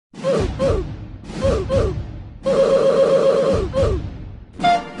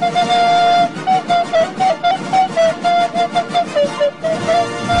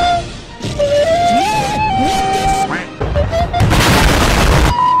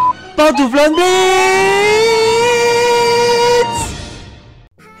Pantoufleee Blitz!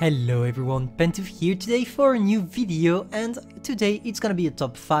 Hello everyone, Pantoufleee here today for a new video, and today it's gonna be a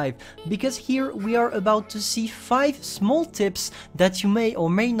top 5 because here we are about to see 5 small tips that you may or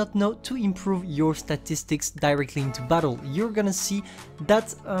may not know to improve your statistics directly into battle. You're gonna see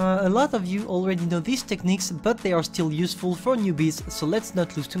that a lot of you already know these techniques, but they are still useful for newbies, so let's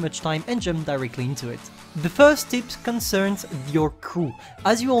not lose too much time and jump directly into it. The first tip concerns your crew.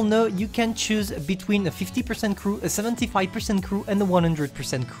 As you all know, you can choose between a 50% crew, a 75% crew and a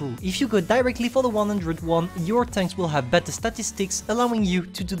 100% crew. If you go directly for the 101, your tanks will have better statistics, allowing you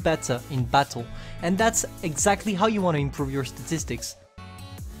to do better in battle. And that's exactly how you want to improve your statistics.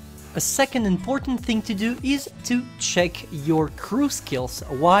 A second important thing to do is to check your crew skills.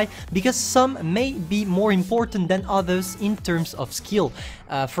 Why? Because some may be more important than others in terms of skill.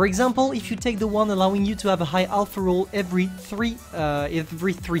 For example, if you take the one allowing you to have a high alpha roll every three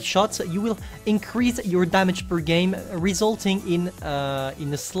shots, you will increase your damage per game, resulting in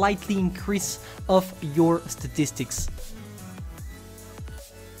a slightly increase of your statistics.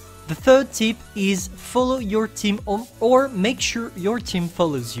 The third tip is follow your team or make sure your team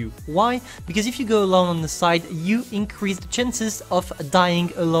follows you. Why? Because if you go alone on the side, you increase the chances of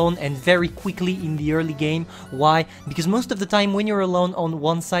dying alone and very quickly in the early game. Why? Because most of the time when you're alone on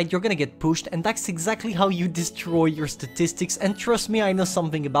one side, you're gonna get pushed, and that's exactly how you destroy your statistics, and trust me, I know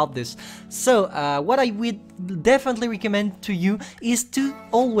something about this. So what I would definitely recommend to you is to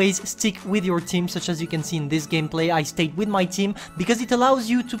always stick with your team, such as you can see in this gameplay. I stayed with my team because it allows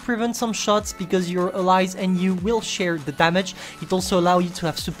you to prevent some shots because you're allies and you will share the damage. It also allows you to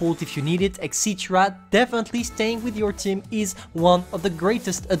have support if you need it, etc. Definitely staying with your team is one of the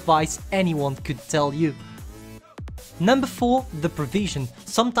greatest advice anyone could tell you. Number 4, the provision.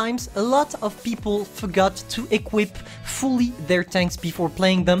 Sometimes a lot of people forgot to equip fully their tanks before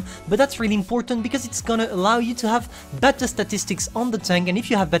playing them, but that's really important because it's gonna allow you to have better statistics on the tank, and if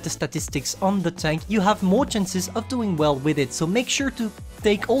you have better statistics on the tank, you have more chances of doing well with it. So make sure to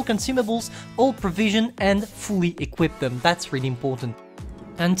take all consumables, all provision, and fully equip them. That's really important.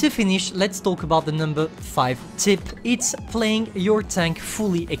 And to finish, let's talk about the number 5 tip. It's playing your tank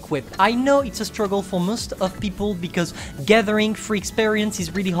fully equipped. I know it's a struggle for most of people because gathering free experience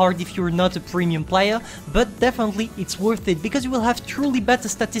is really hard if you're not a premium player, but definitely it's worth it because you will have truly better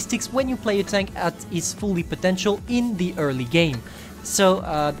statistics when you play a tank at its fully potential in the early game. So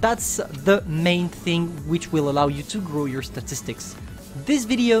that's the main thing which will allow you to grow your statistics. This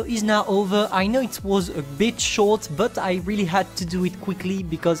video is now over. I know it was a bit short, but I really had to do it quickly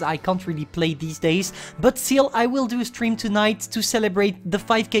because I can't really play these days. But still, I will do a stream tonight to celebrate the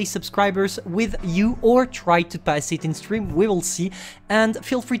 5k subscribers with you, or try to pass it in stream, we will see. And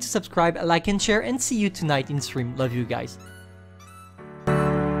feel free to subscribe, like and share, and see you tonight in stream. Love you guys.